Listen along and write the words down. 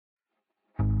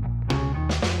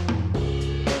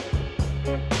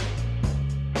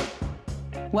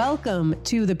Welcome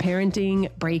to the Parenting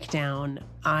Breakdown.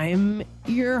 I'm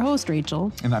your host,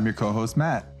 Rachel. And I'm your co-host,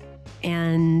 Matt.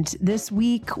 And this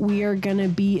week we are going to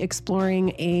be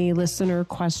exploring a listener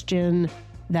question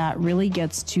that really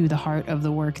gets to the heart of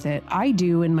the work that I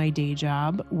do in my day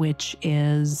job, which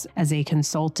is as a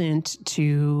consultant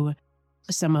to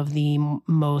some of the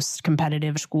most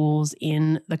competitive schools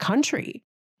in the country.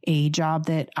 A job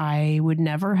that I would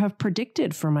never have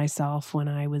predicted for myself when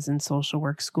I was in social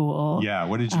work school. Yeah,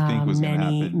 what did you think was going to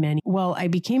happen? Well, I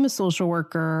became a social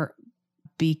worker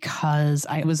because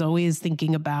I was always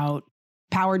thinking about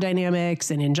power dynamics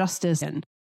and injustice. And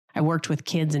I worked with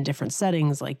kids in different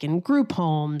settings, like in group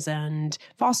homes and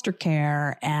foster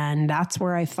care. And that's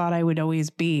where I thought I would always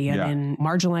be, and in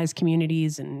marginalized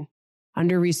communities and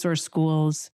under-resourced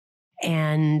schools.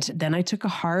 And then I took a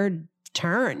hard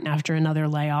turn after another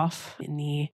layoff in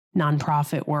the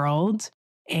nonprofit world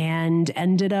and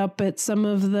ended up at some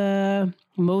of the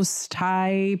most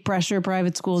high-pressure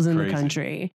private schools in the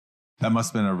country. That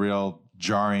must have been a real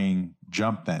jarring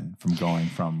jump then from going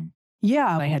from...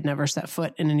 Yeah, I had never set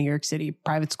foot in a New York City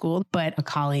private school, but a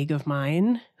colleague of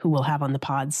mine who we'll have on the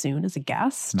pod soon as a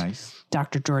guest, nice,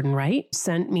 Dr. Jordan Wright,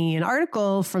 sent me an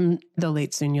article from the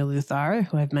late Sonia Luthar,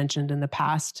 who I've mentioned in the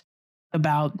past,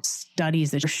 about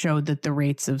studies that showed that the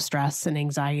rates of stress and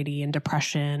anxiety and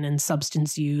depression and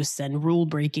substance use and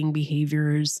rule-breaking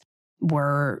behaviors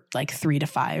were like 3 to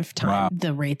 5 times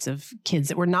the rates of kids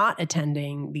that were not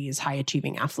attending these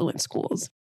high-achieving affluent schools.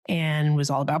 And was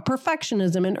all about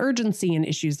perfectionism and urgency and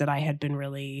issues that I had been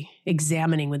really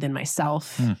examining within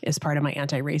myself as part of my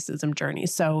anti-racism journey.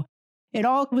 So it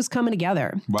all was coming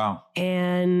together. Wow.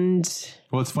 And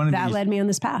well, it's funny that led me on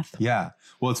this path. Yeah.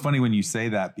 Well, it's funny when you say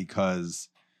that, because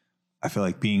I feel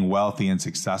like being wealthy and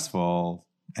successful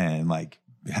and like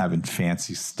having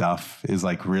fancy stuff is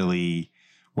like really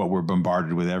what we're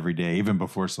bombarded with every day, even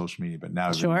before social media, but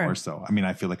now even more so. I mean,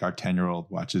 I feel like our 10-year-old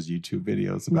watches YouTube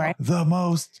videos about the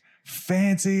most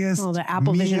fanciest the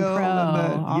Apple Vision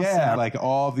Pro. Yeah, like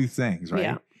all these things, right?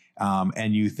 Yeah.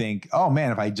 And you think, oh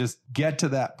man, if I just get to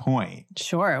that point.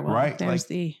 Sure. Well, right? There's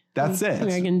like, that's it.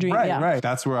 American dream. Right.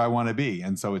 That's where I want to be.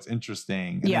 And so it's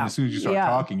interesting. And then as soon as you start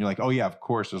talking, you're like, oh yeah, of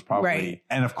course there's probably,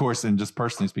 and of course, and just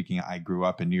personally speaking, I grew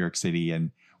up in New York City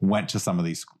and went to some of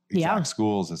these exact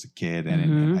schools as a kid. And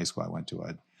in high school, I went to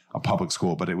a public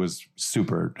school, but it was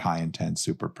super high intense,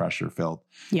 super pressure filled.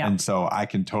 Yeah. And so I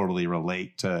can totally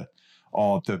relate to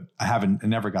I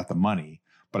never got the money,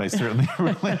 but I certainly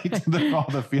relate to all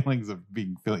the feelings of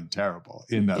feeling terrible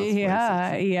in those places.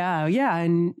 Yeah.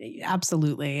 And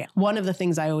absolutely. One of the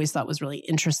things I always thought was really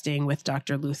interesting with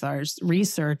Dr. Luthar's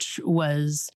research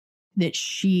was that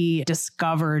she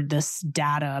discovered this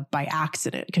data by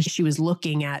accident, because she was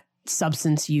looking at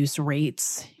substance use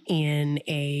rates in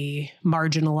a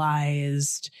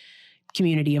marginalized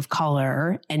community of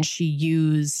color. And she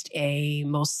used a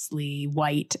mostly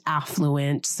white,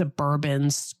 affluent,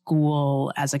 suburban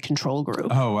school as a control group.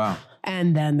 Oh, wow.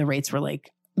 And then the rates were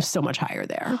like so much higher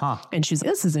there. And she's like,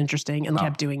 this is interesting. And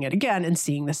kept doing it again and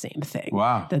seeing the same thing.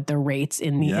 Wow. That the rates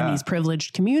in these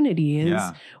privileged communities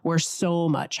were so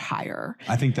much higher.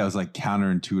 I think that was like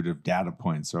counterintuitive data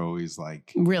points are always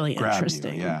like really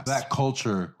interesting. You. Yeah. That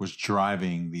culture was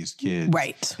driving these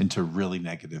kids into really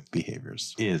negative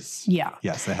behaviors. Yes,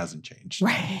 it hasn't changed.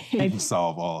 Right. Didn't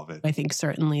solve all of it. I think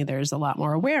certainly there's a lot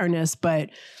more awareness, but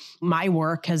my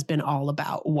work has been all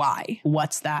about why.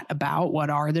 What's that about?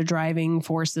 What are the driving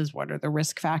forces? What are the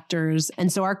risk factors?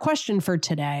 And so our question for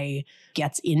today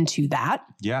gets into that.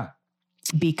 Yeah.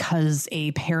 Because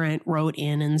a parent wrote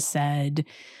in and said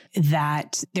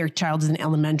that their child is in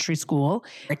elementary school,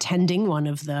 attending one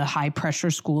of the high pressure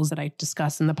schools that I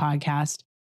discussed in the podcast.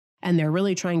 And they're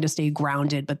really trying to stay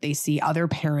grounded, but they see other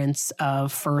parents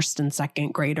of first and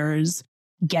second graders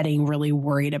getting really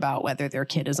worried about whether their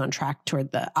kid is on track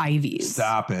toward the Ivies.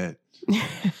 Stop it.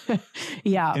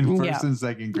 Yeah. In first and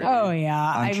second grade. Oh,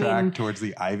 yeah. On track towards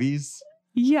the Ivies?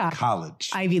 Yeah. College.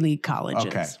 Ivy League colleges.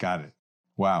 Okay, got it.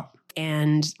 Wow.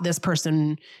 And this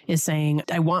person is saying,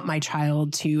 I want my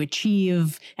child to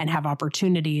achieve and have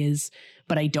opportunities,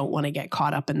 but I don't want to get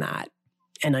caught up in that.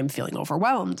 And I'm feeling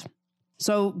overwhelmed.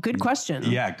 So good question.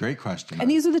 Yeah, great question. And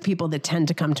these are the people that tend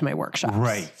to come to my workshops.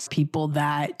 Right. People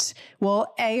that,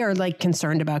 well, are like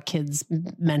concerned about kids'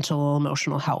 mental,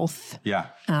 emotional health. Yeah.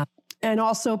 And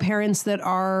also parents that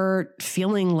are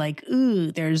feeling like,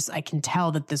 I can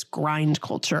tell that this grind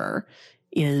culture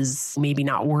is maybe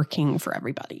not working for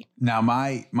everybody. Now,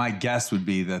 my guess would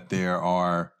be that there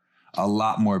are a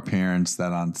lot more parents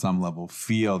that on some level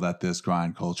feel that this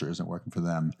grind culture isn't working for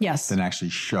them. Yes. Than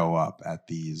actually show up at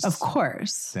these of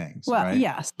course things. Well, right?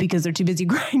 Yes, because they're too busy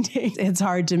grinding. It's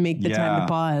hard to make the time to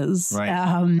pause. Right.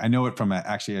 I know it from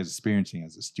actually as experiencing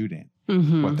as a student,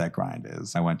 what that grind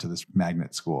is. I went to this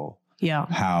magnet school. Yeah.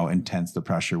 How intense the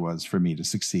pressure was for me to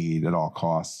succeed at all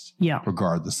costs. Yeah.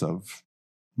 Regardless of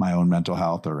my own mental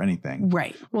health or anything.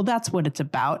 Right. Well, that's what it's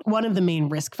about. One of the main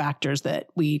risk factors that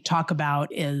we talk about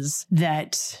is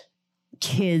that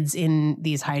kids in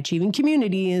these high achieving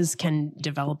communities can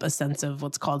develop a sense of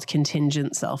what's called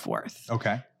contingent self-worth.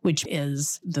 Okay. Which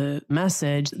is the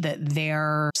message that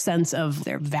their sense of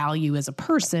their value as a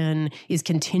person is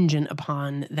contingent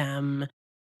upon them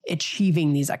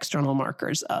achieving these external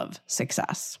markers of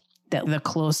success. That the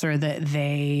closer that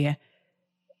they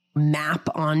map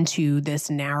onto this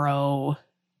narrow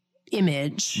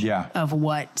image of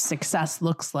what success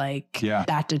looks like,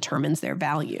 that determines their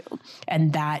value.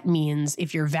 And that means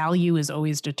if your value is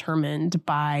always determined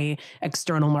by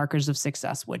external markers of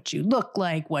success, what you look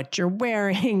like, what you're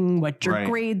wearing, what your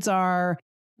grades are,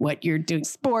 what you're doing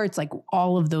sports, like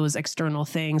all of those external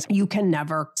things, you can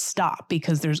never stop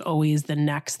because there's always the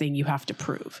next thing you have to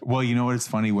prove. Well, you know what? It's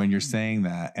funny when you're saying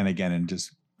that, and again, and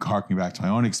just harking back to my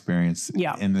own experience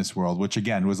in this world, which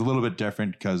again was a little bit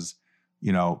different because,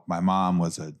 you know, my mom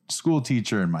was a school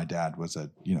teacher and my dad was a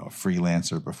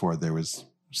freelancer before there was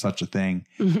such a thing.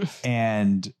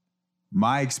 And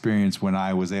my experience when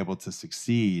I was able to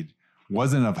succeed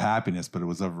wasn't of happiness, but it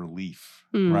was of relief,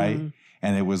 right?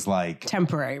 And it was like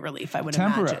temporary relief, I would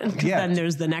imagine. Yeah. Then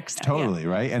there's the next step. Totally,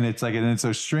 right? And it's like, and it's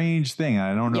a strange thing.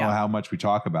 I don't know how much we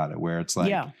talk about it, where it's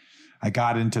like, I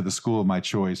got into the school of my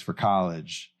choice for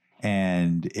college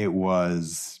and it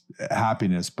was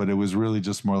happiness, but it was really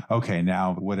just more, okay,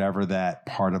 now whatever that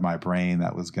part of my brain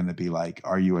that was going to be like,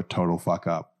 are you a total fuck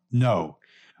up? No.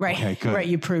 Right. Okay, good. Right.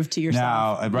 You prove to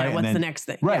yourself. Now, right. Now, what's the next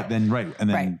thing? Right. Then, right. And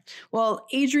then, right. Well,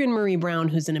 Adrienne Marie Brown,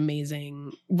 who's an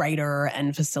amazing writer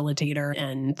and facilitator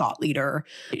and thought leader,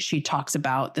 she talks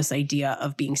about this idea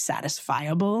of being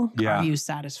satisfiable. Are you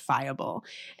satisfiable?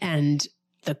 And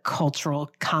the cultural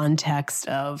context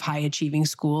of high achieving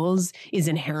schools is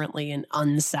inherently an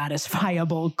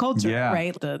unsatisfiable culture,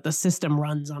 right? The system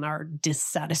runs on our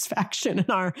dissatisfaction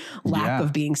and our lack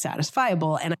of being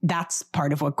satisfiable. And that's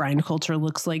part of what grind culture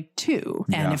looks like too.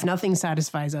 And if nothing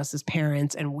satisfies us as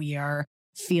parents and we are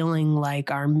feeling like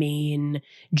our main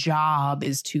job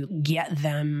is to get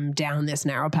them down this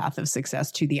narrow path of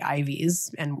success to the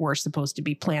Ivies, and we're supposed to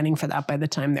be planning for that by the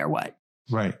time they're what?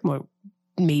 Right. Well,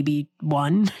 maybe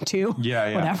 1, 2,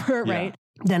 whatever, right?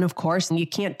 Then, of course, you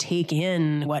can't take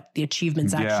in what the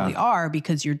achievements actually are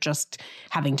because you're just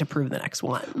having to prove the next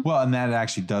one. Well, and that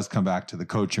actually does come back to the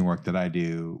coaching work that I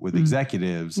do with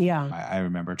executives. I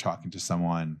remember talking to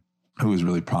someone who was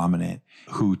really prominent,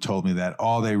 who told me that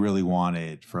all they really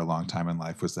wanted for a long time in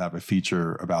life was to have a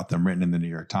feature about them written in the New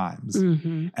York Times.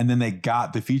 And then they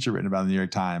got the feature written about the New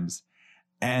York Times,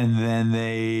 and then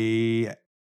they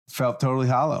felt totally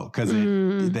hollow because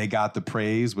they got the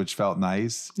praise, which felt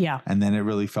nice. And then it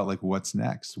really felt like, what's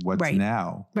next? What's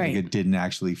now? Like it didn't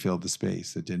actually fill the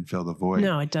space. It didn't fill the void.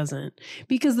 No, it doesn't.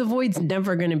 Because the void's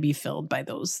never going to be filled by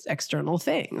those external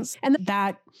things. And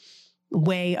that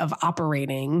way of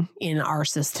operating in our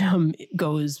system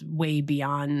goes way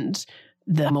beyond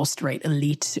the most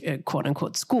elite, quote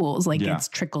unquote, schools. Like it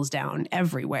trickles down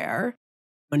everywhere.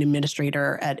 An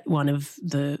administrator at one of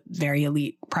the very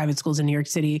elite private schools in New York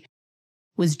City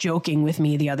was joking with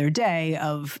me the other day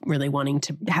of really wanting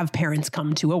to have parents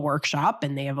come to a workshop,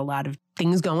 and they have a lot of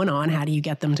things going on. How do you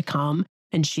get them to come?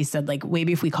 And she said, like,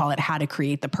 maybe if we call it how to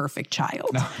create the perfect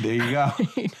child. No, there you go.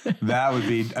 That would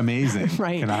be amazing.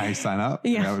 Right. Can I sign up?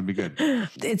 Yeah. That would be good.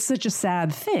 It's such a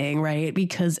sad thing, right?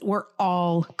 Because we're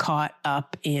all caught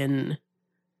up in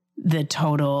the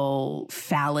total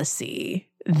fallacy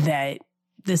that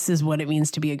this is what it means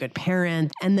to be a good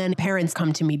parent. And then parents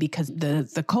come to me because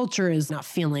the culture is not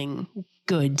feeling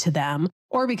good to them,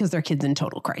 or because their kid's in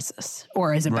total crisis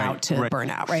or is about to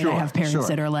burn out, right? I have parents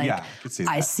that are like,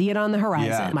 I see it on the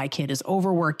horizon. My kid is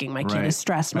overworking. My kid is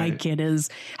stressed. My kid has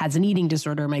an eating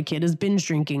disorder. My kid is binge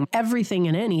drinking. Everything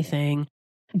and anything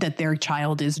that their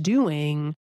child is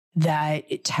doing that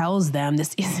it tells them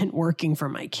this isn't working for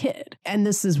my kid. And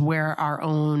this is where our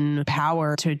own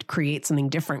power to create something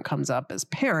different comes up as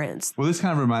parents. Well, this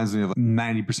kind of reminds me of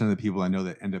 90% of the people I know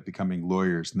that end up becoming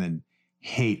lawyers and then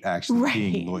hate actually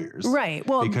being lawyers. Right.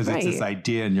 Well, because it's this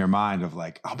idea in your mind of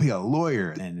like, I'll be a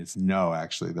lawyer. And it's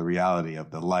actually the reality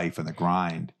of the life and the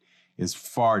grind is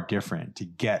far different to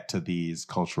get to these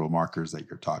cultural markers that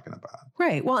you're talking about.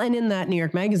 Right. Well, and in that New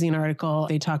York Magazine article,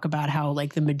 they talk about how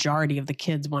like the majority of the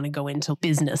kids want to go into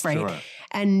business, right? Sure.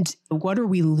 And what are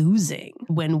we losing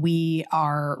when we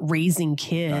are raising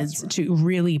kids to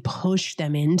really push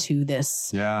them into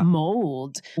this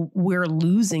mold? We're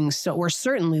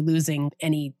certainly losing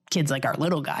any kids like our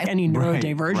little guy, any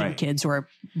neurodivergent kids who are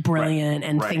brilliant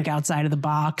and think outside of the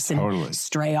box and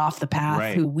stray off the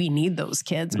path, who we need those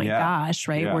kids. My gosh,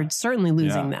 right? Yeah. We're certainly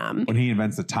losing them. When he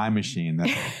invents the time machine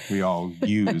that we all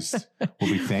use,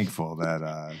 we'll be thankful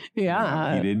that he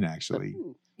didn't actually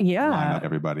line up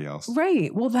everybody else.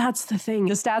 Right. Well, that's the thing.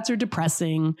 The stats are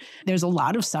depressing. There's a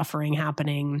lot of suffering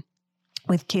happening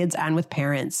with kids and with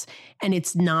parents, and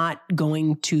it's not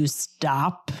going to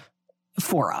stop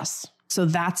for us. So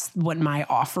that's what my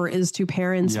offer is to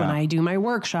parents. When I do my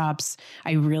workshops,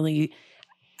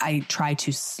 I try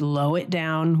to slow it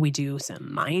down. We do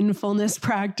some mindfulness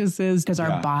practices because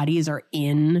our bodies are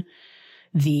in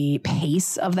the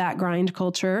pace of that grind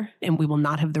culture, and we will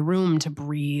not have the room to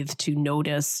breathe, to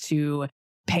notice, to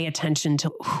pay attention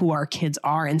to who our kids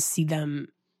are and see them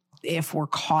if we're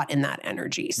caught in that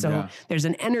energy. So there's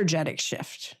an energetic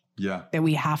shift that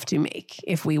we have to make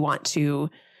if we want to.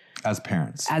 As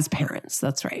parents,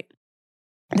 that's right.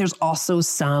 There's also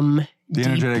some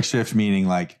energetic shift, meaning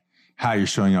like how you're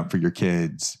showing up for your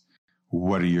kids.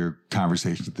 What are your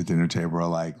conversations at the dinner table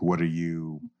like? What are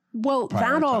you? Well,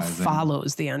 that all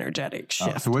follows the energetic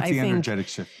shift. So what's the energetic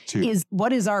shift too?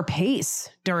 What is our pace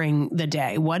during the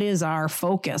day? What is our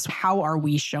focus? How are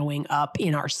we showing up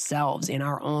in ourselves, in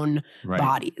our own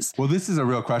bodies? Well, this is a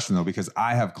real question though, because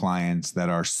I have clients that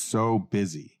are so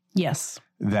busy. Yes.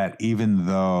 That even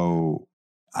though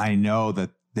I know that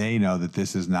they know that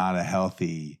this is not a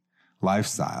healthy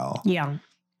lifestyle,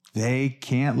 they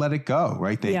can't let it go,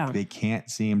 right? They can't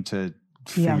seem to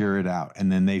figure it out.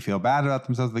 And then they feel bad about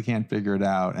themselves. They can't figure it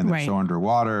out. And they're so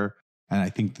underwater. And I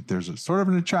think that there's a sort of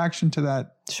an attraction to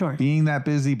that being that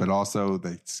busy, but also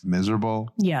that it's miserable.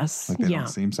 Yes. Like they don't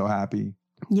seem so happy.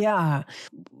 Yeah.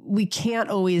 We can't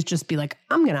always just be like,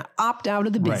 I'm going to opt out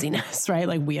of the busyness, right?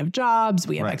 Like we have jobs,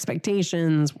 we have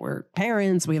expectations, we're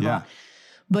parents, we have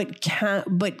but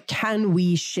can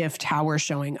we shift how we're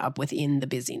showing up within the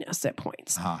busyness at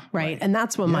points, right? And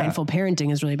that's what mindful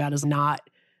parenting is really about, is not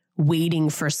waiting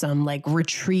for some like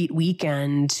retreat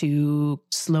weekend to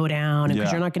slow down,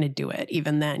 because you're not going to do it.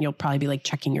 Even then, you'll probably be like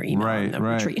checking your email in the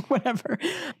retreat, whatever.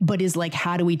 But is like,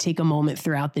 how do we take a moment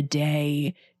throughout the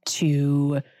day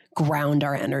to ground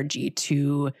our energy,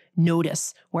 to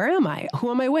notice, where am I?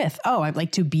 Who am I with? Oh, I'd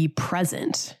like to be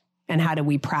present. And how do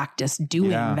we practice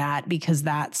doing that? Because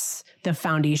that's the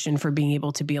foundation for being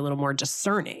able to be a little more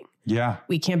discerning. Yeah.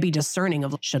 We can't be discerning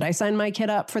of, should I sign my kid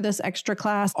up for this extra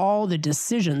class? All the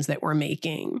decisions that we're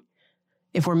making,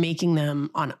 if we're making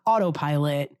them on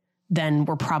autopilot, then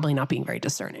we're probably not being very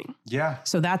discerning. Yeah.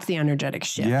 So that's the energetic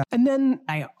shift. Yeah. And then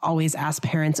I always ask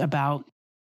parents about,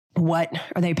 what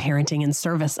are they parenting in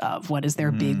service of? What is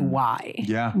their big why?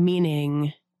 Yeah.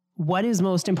 Meaning, what is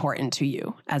most important to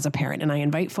you as a parent? And I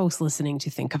invite folks listening to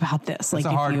think about this. It's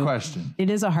a hard question. It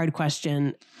is a hard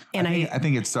question. And I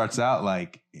think it starts out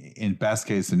like, in best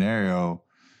case scenario,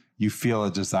 you feel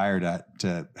a desire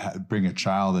to bring a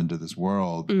child into this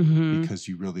world because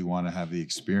you really want to have the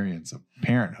experience of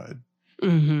parenthood.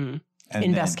 And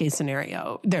in best case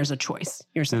scenario, there's a choice.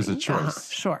 You're saying there's a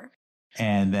choice. Sure.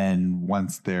 And then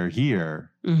once they're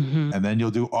here, and then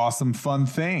you'll do awesome, fun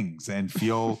things and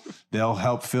they'll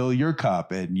help fill your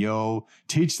cup, and you'll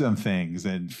teach them things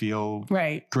and feel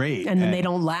great. And then they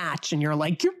don't latch and you're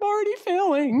like, you're already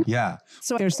failing. Yeah.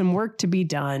 So there's some work to be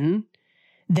done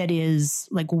that is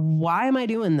like, why am I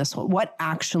doing this? What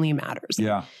actually matters?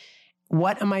 Yeah.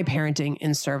 What am I parenting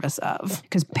in service of?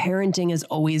 Because parenting has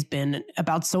always been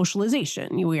about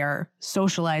socialization. We are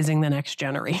socializing the next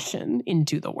generation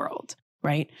into the world,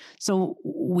 right? So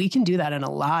we can do that in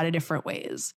a lot of different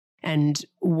ways. And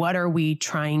what are we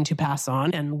trying to pass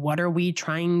on? And what are we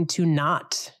trying to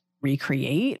not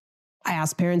recreate? I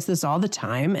ask parents this all the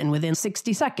time, and within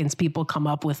 60 seconds, people come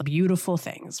up with beautiful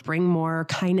things. Bring more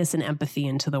kindness and empathy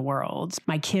into the world.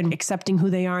 My kid accepting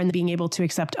who they are and being able to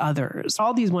accept others.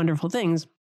 All these wonderful things.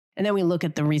 And then we look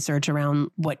at the research around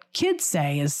what kids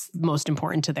say is most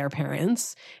important to their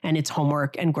parents, and it's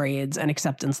homework and grades and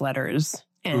acceptance letters.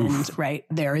 And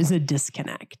there is a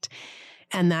disconnect.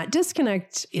 And that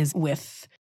disconnect is with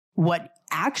what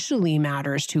actually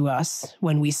matters to us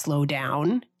when we slow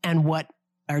down, and what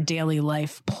our daily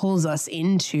life pulls us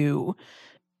into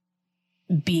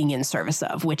being in service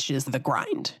of, which is the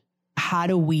grind. How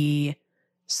do we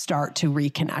start to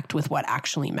reconnect with what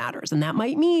actually matters. And that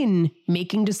might mean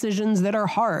making decisions that are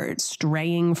hard,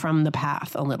 straying from the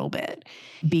path a little bit,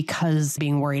 because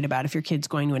being worried about if your kid's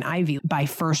going to an Ivy by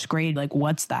first grade, like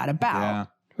what's that about?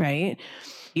 Right?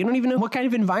 You don't even know what kind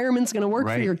of environment's going to work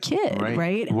for your kid,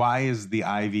 right? Why is the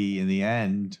Ivy in the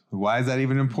end? Why is that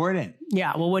even important?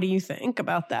 Yeah. Well, what do you think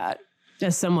about that?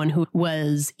 As someone who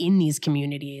was in these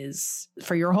communities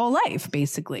for your whole life,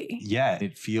 basically. Yeah,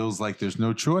 it feels like there's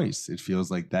no choice. It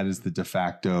feels like that is the de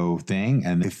facto thing.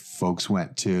 And if folks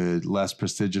went to less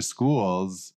prestigious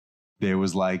schools, there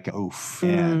was like, oof.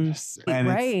 And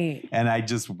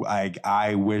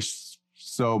I wish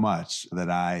so much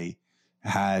that I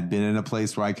had been in a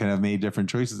place where I could have made different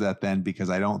choices at then,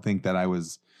 because I don't think that I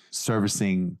was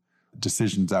servicing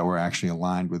decisions that were actually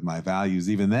aligned with my values.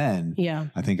 Even then,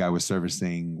 I think I was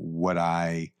servicing what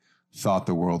I thought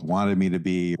the world wanted me to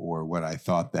be, or what I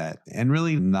thought that, and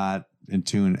really not in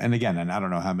tune. And again, and I don't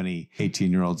know how many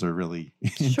 18-year-olds are really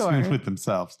in tune with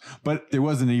themselves, but there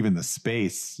wasn't even the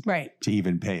space to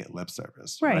even pay it lip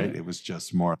service. Right. It was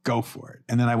just more go for it.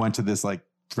 And then I went to this like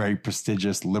very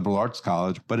prestigious liberal arts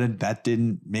college, but that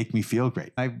didn't make me feel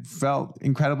great. I felt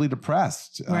incredibly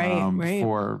depressed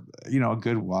for, a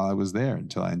good while I was there,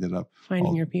 until I ended up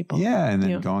finding your people. Yeah. And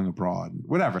then going abroad,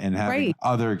 whatever, and having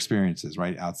other experiences,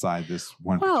 outside this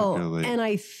one particularly. And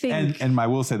I think, and I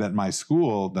will say that my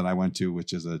school that I went to,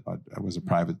 which is was a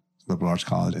private liberal arts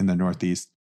college in the Northeast,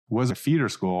 was a feeder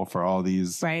school for all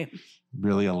these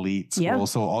really elite schools. Yeah.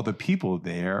 So all the people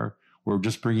there were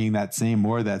just bringing that same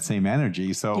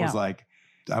energy. So it was like,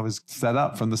 I was set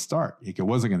up from the start. Like, it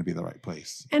wasn't going to be the right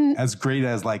place. And as great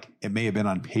as like it may have been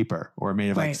on paper, or it may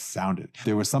have like sounded,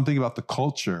 there was something about the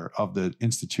culture of the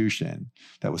institution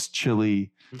that was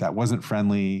chilly, that wasn't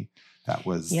friendly, that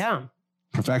was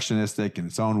perfectionistic in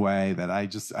its own way, that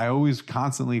I always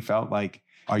constantly felt like,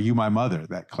 are you my mother?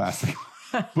 That classic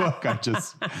book.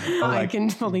 I can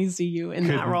totally see you in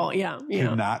that role. Yeah.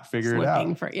 Could not figure it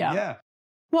out.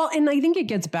 Well, and I think it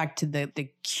gets back to the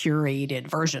curated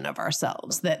version of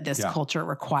ourselves that this culture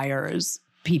requires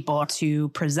people to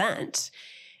present,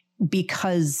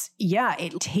 because,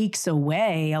 it takes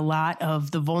away a lot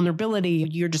of the vulnerability.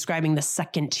 You're describing the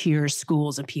second tier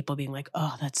schools and people being like,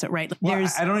 oh, that's it, right? Well,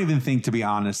 I don't even think, to be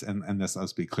honest, and this,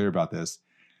 let's be clear about this,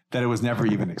 that it was never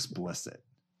even explicit.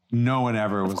 No one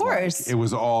ever was. Of course. It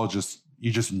was all just,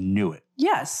 you just knew it.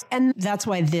 Yes. And that's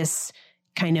why this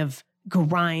kind of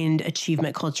grind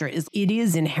achievement culture is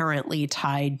inherently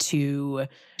tied to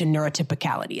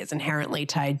neurotypicality, is inherently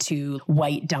tied to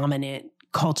white dominant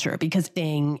culture, because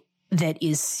thing that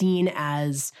is seen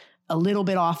as a little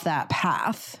bit off that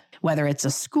path, whether it's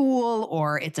a school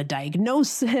or it's a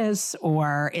diagnosis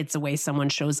or it's a way someone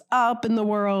shows up in the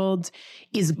world,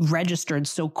 is registered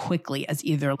so quickly as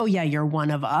either, oh yeah, you're one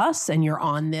of us and you're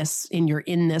on this and you're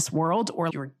in this world, or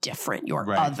you're different,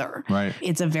 you're other. Right.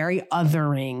 It's a very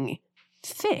othering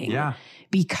thing,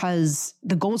 because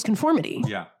the goal is conformity.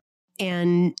 Yeah.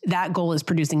 And that goal is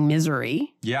producing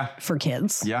misery for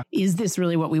kids. Yeah. Is this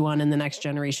really what we want in the next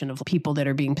generation of people that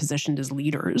are being positioned as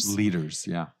leaders?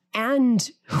 Yeah.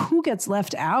 And who gets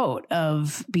left out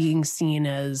of being seen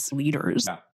as leaders?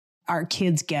 Yeah. Our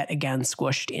kids get, again,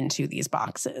 squished into these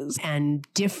boxes, and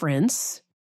difference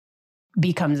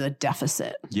becomes a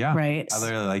deficit. Yeah. Right. I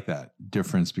really like that.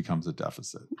 Difference becomes a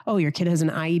deficit. Oh, your kid has an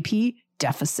IEP?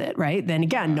 Deficit, right? Then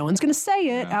again, no one's going to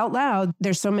say it out loud.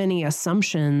 There's so many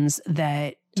assumptions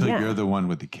that you're the one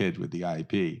with the kid with the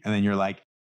IEP. And then you're like,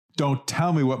 don't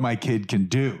tell me what my kid can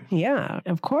do. Yeah,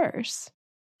 of course.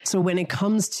 So when it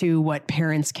comes to what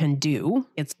parents can do,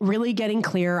 it's really getting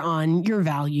clear on your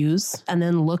values and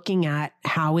then looking at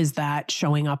how is that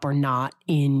showing up or not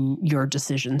in your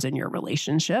decisions in your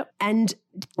relationship, and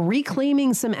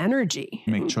reclaiming some energy.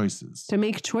 Make choices. To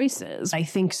make choices. I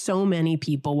think so many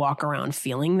people walk around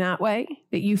feeling that way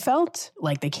that you felt,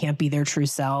 like they can't be their true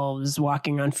selves,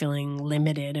 walking around feeling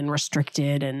limited and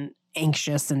restricted and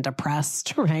anxious and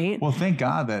depressed, right? Well, thank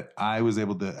God that I was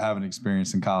able to have an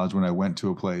experience in college when I went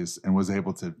to a place and was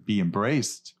able to be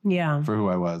embraced for who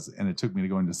I was. And it took me to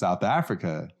go into South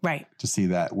Africa to see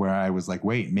that, where I was like,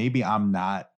 wait, maybe I'm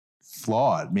not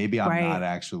flawed. Maybe I'm not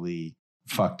actually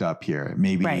fucked up here.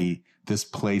 Maybe this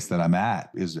place that I'm at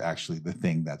is actually the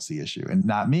thing that's the issue and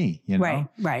not me, you know?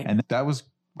 Right. And that was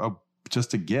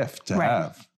just a gift to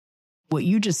have. What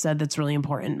you just said that's really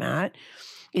important, Matt,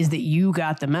 is that you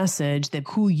got the message that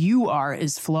who you are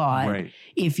is flawed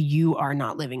if you are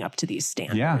not living up to these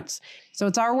standards. Yeah. So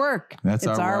it's our work. It's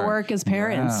our work as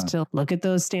parents to look at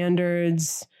those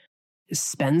standards,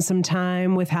 spend some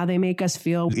time with how they make us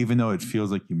feel. Even though it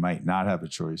feels like you might not have a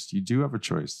choice, you do have a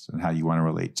choice in how you want to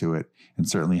relate to it, and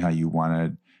certainly how you want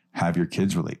to have your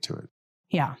kids relate to it.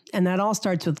 Yeah. And that all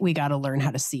starts with, we got to learn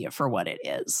how to see it for what it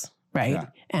is. Right. Yeah.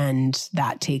 And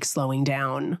that takes slowing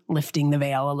down, lifting the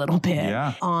veil a little bit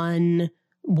on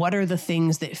what are the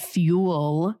things that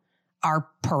fuel our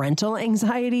parental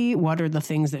anxiety? What are the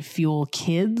things that fuel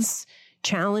kids'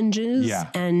 challenges? Yeah.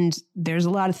 And there's a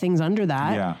lot of things under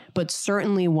that. Yeah. But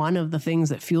certainly one of the things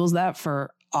that fuels that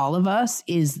for all of us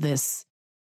is this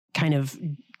kind of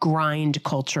grind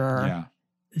culture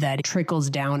that trickles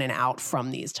down and out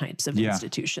from these types of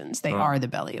institutions. They are the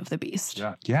belly of the beast.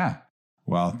 Yeah. Yeah.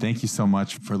 Well, thank you so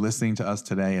much for listening to us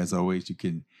today. As always, you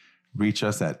can reach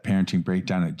us at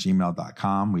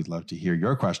parentingbreakdown@gmail.com. We'd love to hear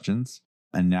your questions.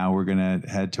 And now we're going to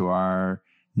head to our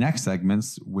next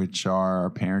segments, which are our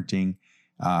parenting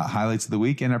highlights of the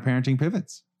week and our parenting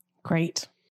pivots. Great.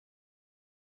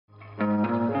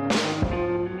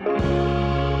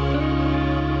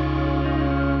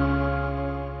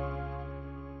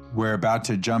 We're about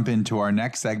to jump into our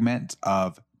next segment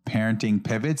of parenting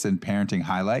pivots and parenting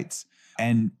highlights.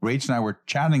 And Rach and I were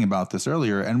chatting about this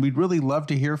earlier, and we'd really love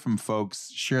to hear from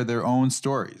folks share their own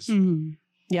stories. Mm-hmm.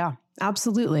 Yeah,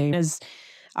 absolutely. As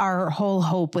our whole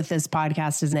hope with this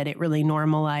podcast is that it really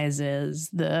normalizes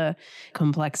the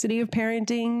complexity of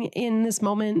parenting in this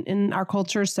moment in our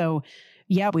culture. So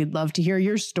yeah, we'd love to hear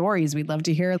your stories. We'd love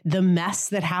to hear the mess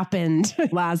that happened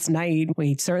last night.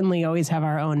 We certainly always have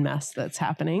our own mess that's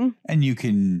happening. And you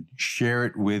can share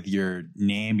it with your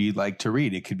name you'd like to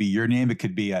read. It could be your name. It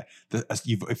could be if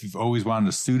you've always wanted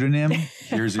a pseudonym,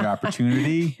 here's your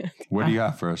opportunity. What do you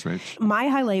got for us, Rach? My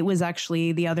highlight was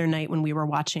actually the other night when we were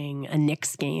watching a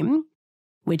Knicks game,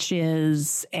 which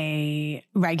is a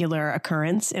regular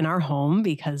occurrence in our home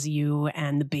because you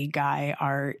and the big guy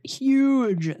are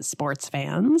huge sports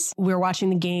fans. We were watching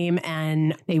the game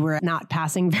and they were not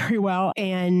passing very well.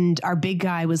 And our big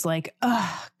guy was like,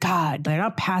 oh, God, they're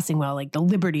not passing well. Like the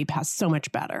Liberty passed so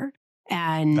much better.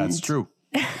 And that's true.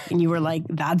 And you were like,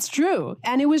 that's true.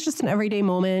 And it was just an everyday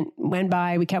moment. Went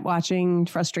by. We kept watching,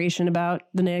 frustration about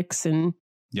the Knicks and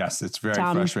yes, it's very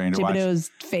frustrating to watch. Thibodeau's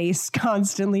face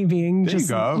constantly being there just...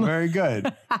 There you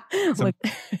go. Very good.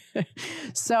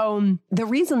 So the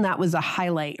reason that was a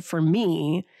highlight for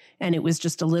me, and it was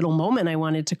just a little moment I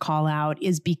wanted to call out,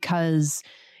 is because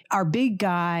our big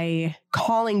guy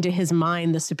calling to his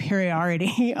mind the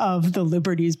superiority of the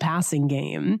Liberty's passing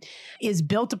game is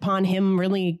built upon him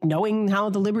really knowing how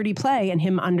the Liberty play and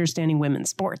him understanding women's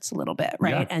sports a little bit,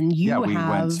 right? Yeah. And we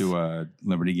went to a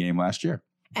Liberty game last year.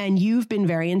 And you've been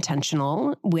very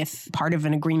intentional with part of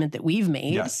an agreement that we've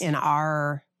made in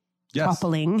our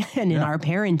coupling and in our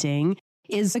parenting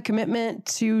is a commitment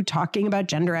to talking about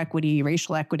gender equity,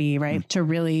 racial equity, right? To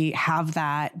really have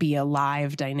that be a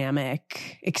live,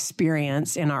 dynamic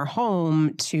experience in our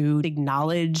home to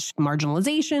acknowledge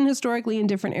marginalization historically in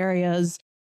different areas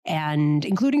and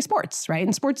including sports, right?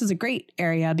 And sports is a great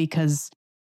area because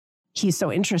he's so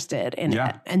interested in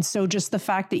it. And so just the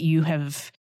fact that you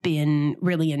have been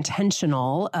really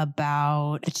intentional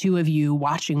about the two of you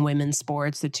watching women's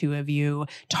sports, the two of you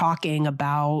talking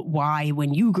about why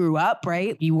when you grew up,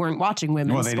 right, you weren't watching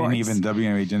women's sports.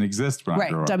 WNBA didn't exist when I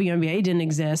grew up. WNBA didn't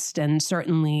exist. And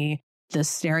certainly the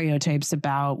stereotypes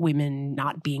about women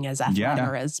not being as athletic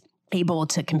or as able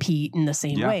to compete in the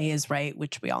same ways, right,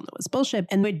 which we all know is bullshit.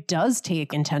 And it does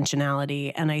take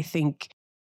intentionality. And I think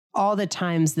all the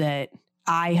times that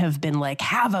I have been like,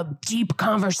 have a deep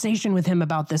conversation with him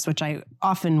about this, which I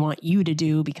often want you to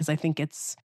do because I think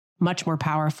it's much more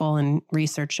powerful. And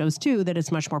research shows too that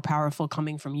it's much more powerful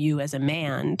coming from you as a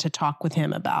man to talk with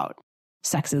him about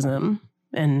sexism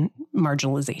and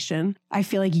marginalization. I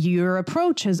feel like your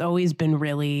approach has always been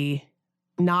really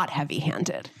not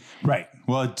heavy-handed. Right.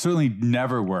 Well, it certainly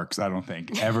never works, I don't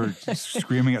think. Ever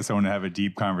screaming at someone to have a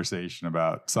deep conversation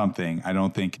about something, I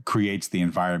don't think creates the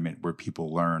environment where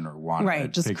people learn or want to figure it out.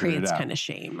 Right, just creates kind of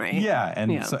shame, right? Yeah.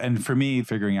 And so, and for me,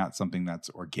 figuring out something that's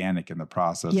organic in the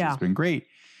process has been great.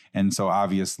 And so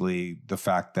obviously the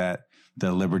fact that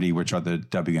the Liberty, which are the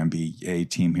WNBA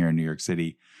team here in New York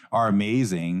City, are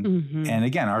amazing. Mm-hmm. And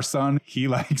again, our son, he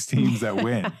likes teams that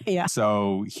win.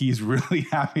 So he's really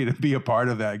happy to be a part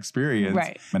of that experience.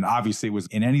 Right. And obviously it was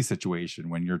in any situation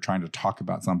when you're trying to talk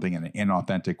about something in an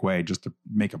inauthentic way, just to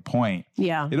make a point.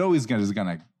 It always is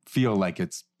going to feel like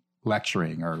it's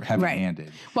lecturing or heavy-handed.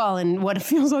 Right. Well, and what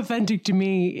feels authentic to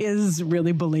me is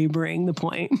really belaboring the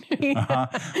point.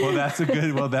 Well,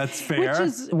 that's fair. Which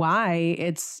is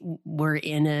why we're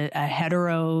in a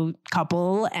hetero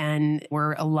couple and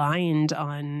we're aligned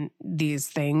on these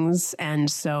things. And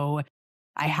so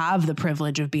I have the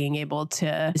privilege of being able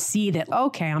to see that,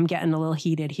 okay, I'm getting a little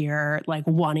heated here, like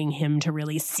wanting him to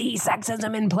really see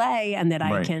sexism in play, and that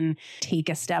I can take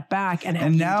a step back and have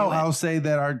And now I'll say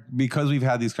that because we've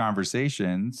had these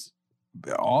conversations,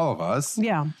 all of us,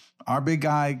 our big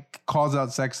guy calls out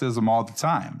sexism all the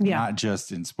time, not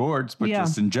just in sports, but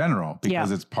just in general,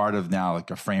 because it's part of now like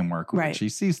a framework which he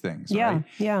sees things, right?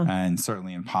 Yeah. And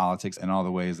certainly in politics and all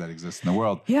the ways that exist in the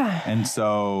world. Yeah. And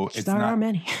so it's not are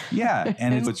many.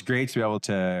 And it's great to be able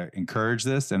to encourage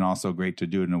this, and also great to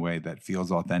do it in a way that feels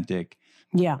authentic.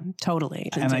 Yeah, totally.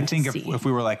 And I think if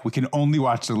we were like, we can only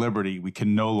watch the Liberty, we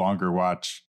can no longer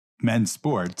watch men's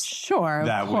sports. Sure,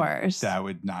 of course. That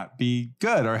would not be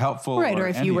good or helpful. Right. Or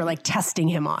if you were like testing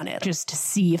him on it just to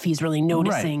see if he's really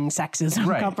noticing sexism.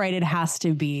 Right. It has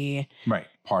to be. Right.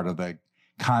 Part of the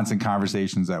constant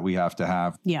conversations that we have to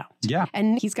have. Yeah. Yeah.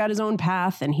 And he's got his own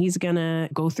path, and he's going to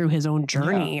go through his own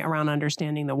journey around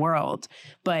understanding the world.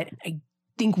 But I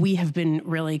think we have been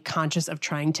really conscious of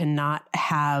trying to not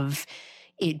have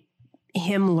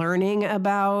him learning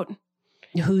about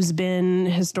who's been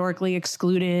historically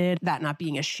excluded, that not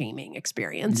being a shaming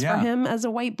experience for him as a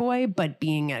white boy, but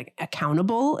being an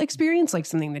accountable experience, like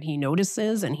something that he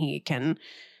notices and he can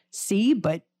see,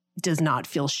 but does not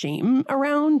feel shame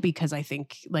around. Because I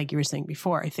think, like you were saying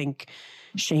before, I think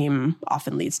shame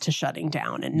often leads to shutting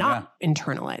down and not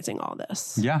internalizing all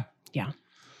this. Yeah. Yeah.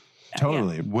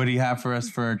 Totally. What do you have for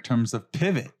us in terms of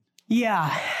pivot?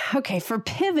 Yeah. Okay. For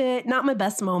pivot, not my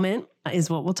best moment is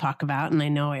what we'll talk about. And I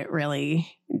know it really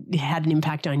had an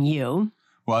impact on you.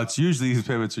 Well, these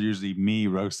pivots are usually me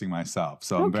roasting myself.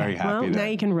 So I'm very happy. Now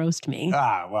you can roast me.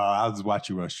 Well, I'll just watch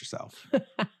you roast yourself.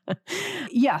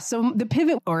 Yeah. So the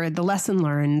pivot, or the lesson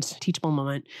learned, teachable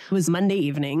moment, was Monday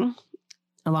evening,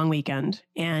 a long weekend.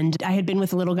 And I had been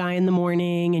with a little guy in the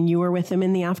morning, and you were with him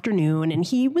in the afternoon, and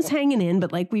he was hanging in.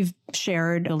 But like we've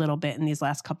shared a little bit in these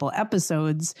last couple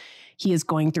episodes, he is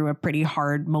going through a pretty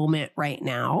hard moment right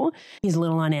now. He's a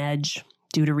little on edge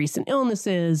due to recent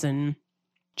illnesses and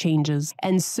changes.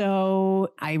 And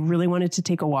so I really wanted to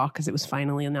take a walk because it was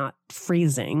finally not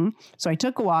freezing. So I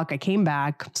took a walk. I came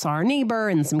back, saw our neighbor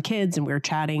and some kids, and we were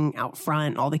chatting out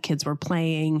front. All the kids were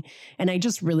playing, and I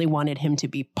just really wanted him to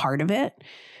be part of it.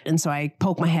 And so I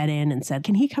poked my head in and said,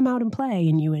 can he come out and play?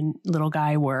 And you and little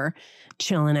guy were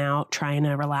chilling out, trying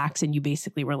to relax. And you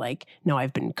basically were like, no,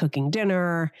 I've been cooking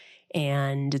dinner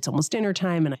and it's almost dinner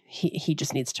time, and he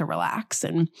just needs to relax.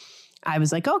 And I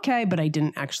was like, okay, but I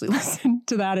didn't actually listen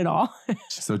to that at all.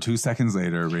 So 2 seconds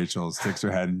later, Rachel sticks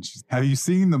her head and she's, have you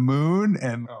seen the moon?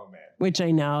 And oh man, which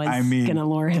I know is going to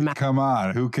lure him out. Come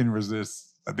on, who can resist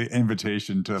the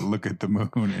invitation to look at the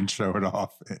moon and show it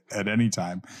off at any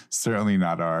time? Certainly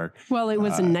not our. Well, it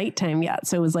wasn't nighttime yet,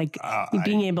 so it was like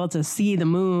being able to see the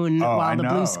moon while the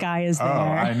blue sky is there. Oh,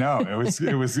 I know. It was.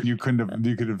 You could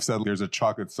have said there's a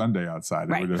chocolate sundae outside.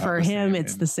 Right. For him,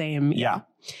 it's the same. Yeah.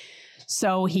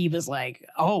 So he was like,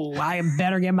 oh, I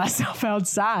better get myself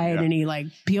outside. Yeah. And he like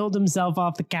peeled himself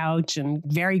off the couch and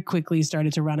very quickly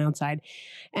started to run outside.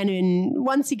 And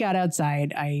once he got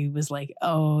outside, I was like,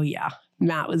 oh, yeah,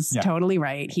 Matt was totally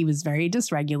right. He was very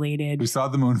dysregulated. We saw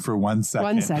the moon for 1 second.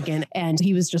 1 second. And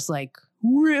he was just like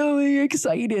really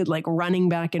excited, like running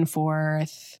back and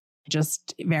forth.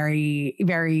 Just very,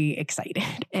 very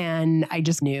excited. And I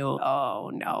just knew,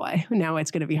 oh no, now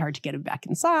it's going to be hard to get him back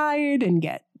inside and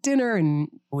get dinner. And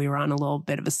we were on a little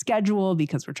bit of a schedule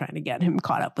because we're trying to get him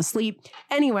caught up with sleep.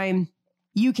 Anyway,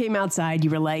 you came outside. You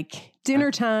were like,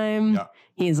 dinner time.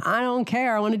 Yeah. I don't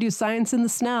care. I want to do science in the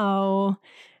snow.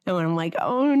 And when I'm like,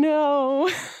 oh no.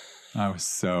 I was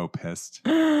so pissed.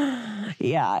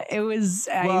 Yeah, it was.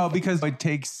 Because it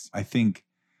takes, I think,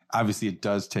 obviously, it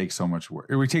does take so much work.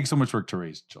 It would take so much work to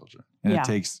raise children. And it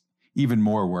takes even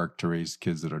more work to raise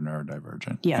kids that are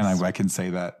neurodivergent. Yes. And I can say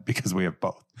that because we have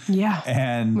both. Yeah,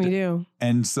 and we do.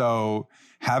 And so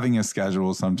having a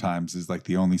schedule sometimes is like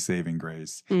the only saving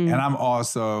grace. And I'm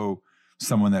also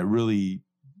someone that really,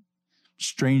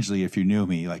 strangely, if you knew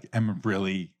me, like I'm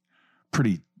really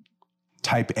pretty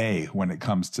type A when it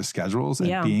comes to schedules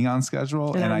and being on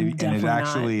schedule. And it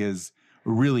actually is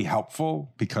really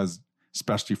helpful because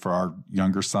especially for our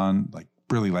younger son, like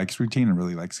really likes routine and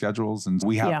really likes schedules. And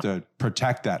we have to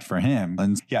protect that for him.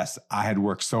 And yes, I had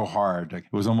worked so hard. Like,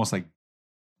 it was almost like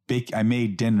I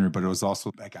made dinner, but it was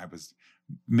also like I was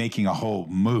making a whole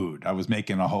mood. I was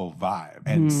making a whole vibe.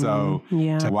 And so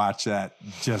to watch that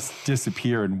just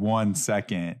disappear in 1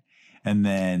 second, and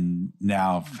then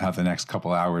now have the next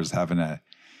couple hours having to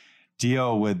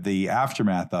deal with the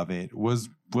aftermath of it was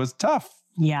tough.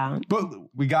 Yeah. But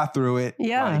we got through it.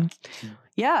 Yeah.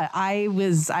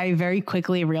 I very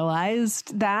quickly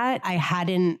realized that I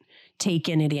hadn't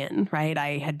taken it in, right?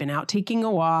 I had been out taking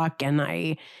a walk and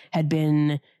I had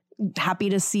been happy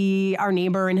to see our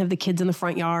neighbor and have the kids in the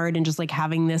front yard and just like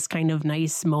having this kind of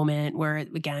nice moment where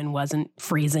it again wasn't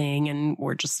freezing and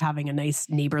we're just having a nice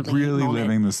neighborly really moment.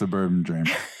 Living the suburban dream.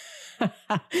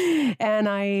 And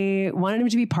I wanted him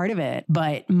to be part of it,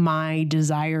 but my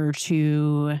desire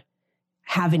to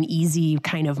have an easy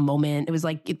kind of moment, it was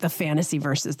like the fantasy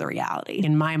versus the reality.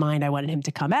 In my mind, I wanted him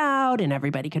to come out and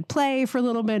everybody could play for a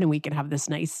little bit and we could have this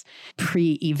nice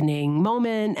pre-evening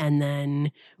moment and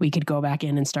then we could go back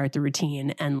in and start the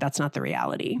routine. And that's not the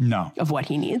reality of what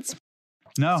he needs.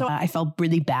 No. So I felt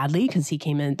really badly because he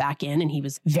came back in and he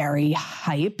was very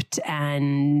hyped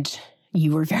and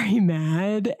you were very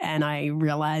mad. And I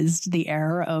realized the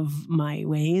error of my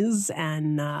ways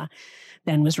and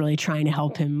then was really trying to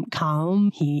help him calm.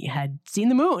 He had seen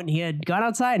the moon. He had gone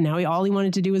outside. Now all he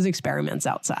wanted to do was experiments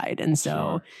outside. And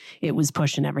so it was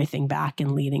pushing everything back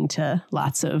and leading to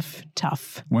lots of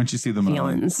tough Once you see the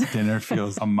feelings. Moon, dinner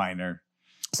feels a minor.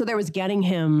 So there was getting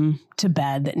him to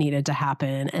bed that needed to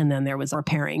happen. And then there was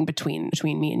repairing between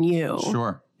me and you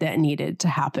that needed to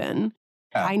happen.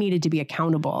 I needed to be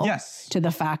accountable to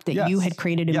the fact that you had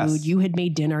created a mood, you had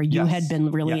made dinner, you had been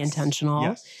really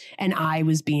intentional, and I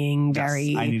was being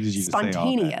very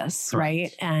spontaneous,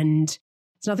 right? And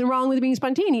there's nothing wrong with being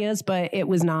spontaneous, but it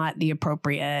was not the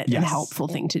appropriate and helpful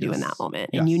thing to do in that moment.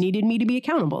 And you needed me to be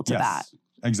accountable to that.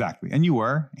 Exactly. And you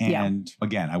were. And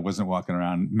again, I wasn't walking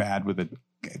around mad with a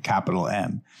capital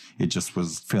M. It just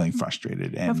was feeling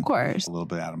frustrated and of course a little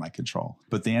bit out of my control.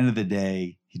 But at the end of the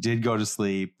day, he did go to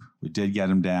sleep. We did get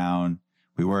him down.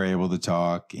 We were able to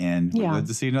talk and we lived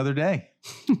to see another day.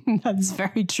 That's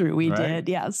very true. We did.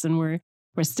 Yes. And we're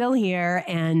still here.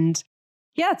 And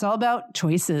it's all about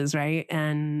choices, right?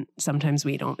 And sometimes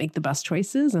we don't make the best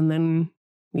choices and then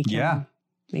we can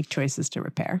make choices to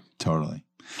repair. Totally.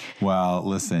 Well,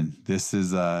 listen, this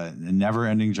is a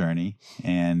never-ending journey,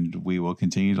 and we will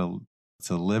continue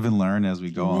to live and learn as we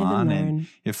go on. And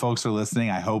if folks are listening,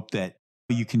 I hope that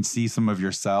you can see some of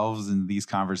yourselves in these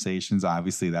conversations.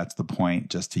 Obviously, that's the point,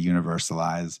 just to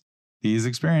universalize these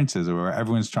experiences where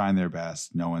everyone's trying their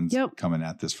best. No one's coming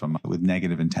at this with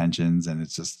negative intentions, and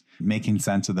it's just making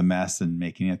sense of the mess and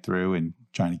making it through and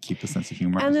trying to keep a sense of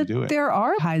humor as we do it. There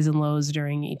are highs and lows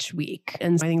during each week.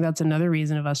 And I think that's another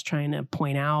reason of us trying to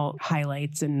point out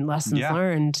highlights and lessons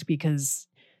learned, because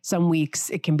some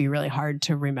weeks it can be really hard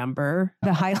to remember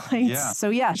the highlights.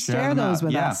 So share those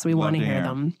with us. We want to hear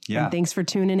them. And thanks for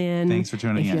tuning in. If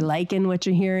you're liking what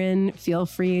you're hearing, feel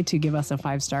free to give us a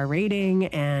 5-star rating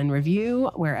and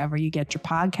review wherever you get your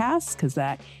podcasts, because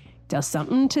that does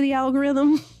something to the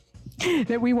algorithm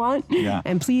that we want.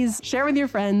 And please share with your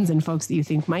friends and folks that you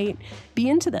think might be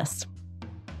into this.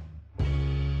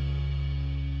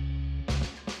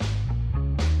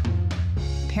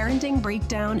 Parenting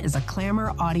Breakdown is a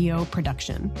Clamor audio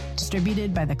production,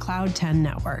 distributed by the Cloud 10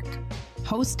 Network.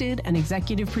 Hosted and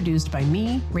executive produced by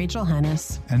me, Rachel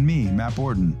Hennis. And me, Matt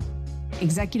Borden.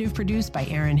 Executive produced by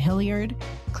Aaron Hilliard.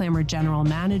 Clamor General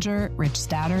Manager, Rich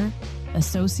Statter.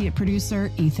 Associate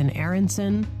Producer, Ethan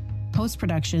Aronson.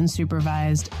 Post-production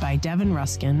supervised by Devin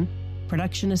Ruskin.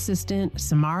 Production Assistant,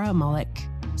 Samara Mullick.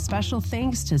 Special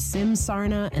thanks to Sim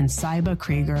Sarna and Saiba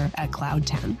Krieger at Cloud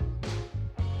 10.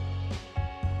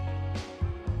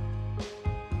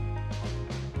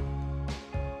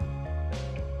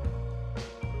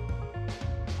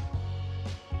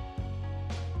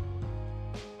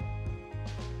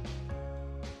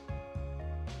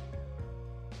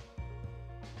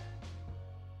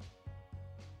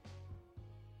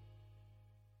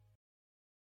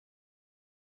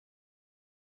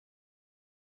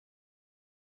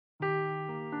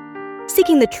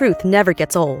 Seeking the truth never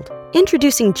gets old.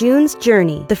 Introducing June's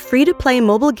Journey, the free-to-play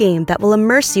mobile game that will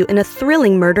immerse you in a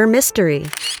thrilling murder mystery.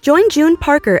 Join June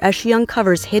Parker as she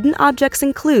uncovers hidden objects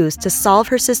and clues to solve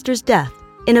her sister's death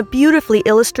in a beautifully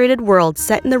illustrated world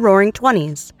set in the Roaring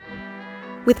 '20s.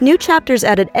 With new chapters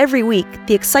added every week,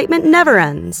 the excitement never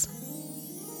ends.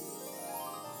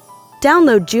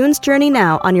 Download June's Journey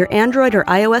now on your Android or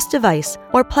iOS device,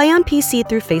 or play on PC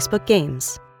through Facebook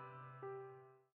Games.